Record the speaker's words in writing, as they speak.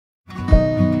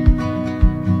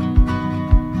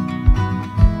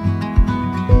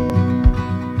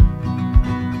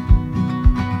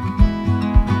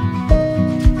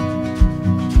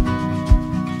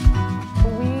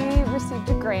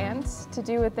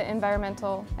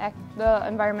with the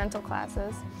environmental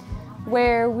classes,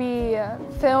 where we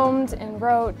filmed and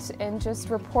wrote and just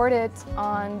reported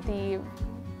on the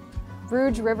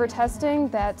Rouge River testing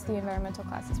that the environmental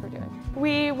classes were doing.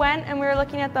 We went and we were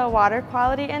looking at the water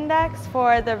quality index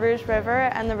for the Rouge River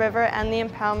and the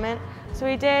impoundment. So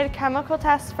we did chemical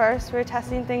tests first. We were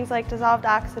testing things like dissolved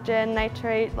oxygen,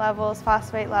 nitrate levels,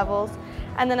 phosphate levels.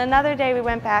 And then another day we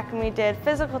went back and we did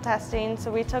physical testing.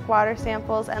 So we took water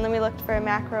samples and then we looked for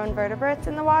macroinvertebrates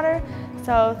in the water.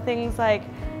 So things like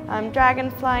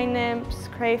dragonfly nymphs,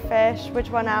 crayfish, which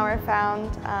 1 hour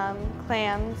found,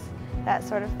 clams, that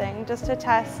sort of thing, just to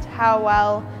test how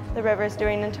well the river is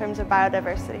doing in terms of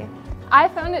biodiversity. I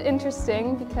found it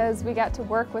interesting because we got to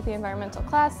work with the environmental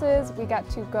classes, we got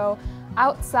to go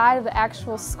outside of the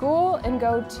actual school and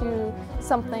go to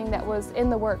something that was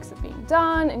in the works of being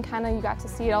done, and kind of you got to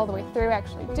see it all the way through,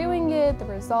 actually doing it, the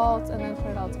results, and then put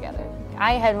it all together.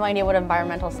 I had no idea what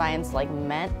environmental science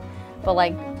meant, but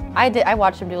I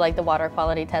watched them do the water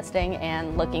quality testing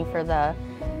and looking for the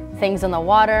things in the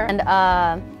water, and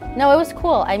no, it was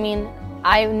cool. I mean,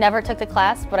 I never took the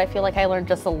class, but I feel like I learned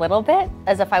just a little bit,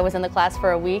 as if I was in the class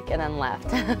for a week and then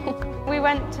left. We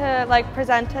went to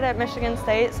present it at Michigan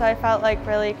State, so I felt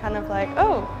really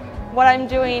oh, what I'm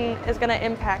doing is going to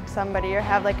impact somebody or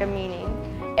have a meaning.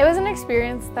 It was an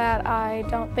experience that I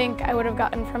don't think I would have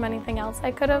gotten from anything else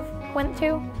I could have went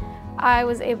to. I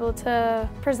was able to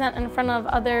present in front of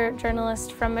other journalists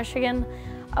from Michigan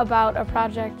about a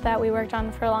project that we worked on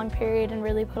for a long period and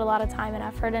really put a lot of time and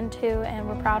effort into, and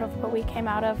we're proud of what we came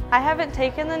out of. I haven't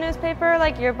taken the newspaper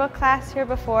yearbook class here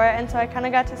before, and so I kind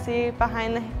of got to see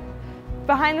behind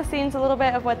the scenes a little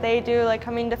bit of what they do,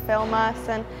 coming to film us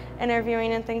and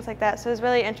interviewing and things like that. So it was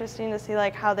really interesting to see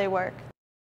how they work.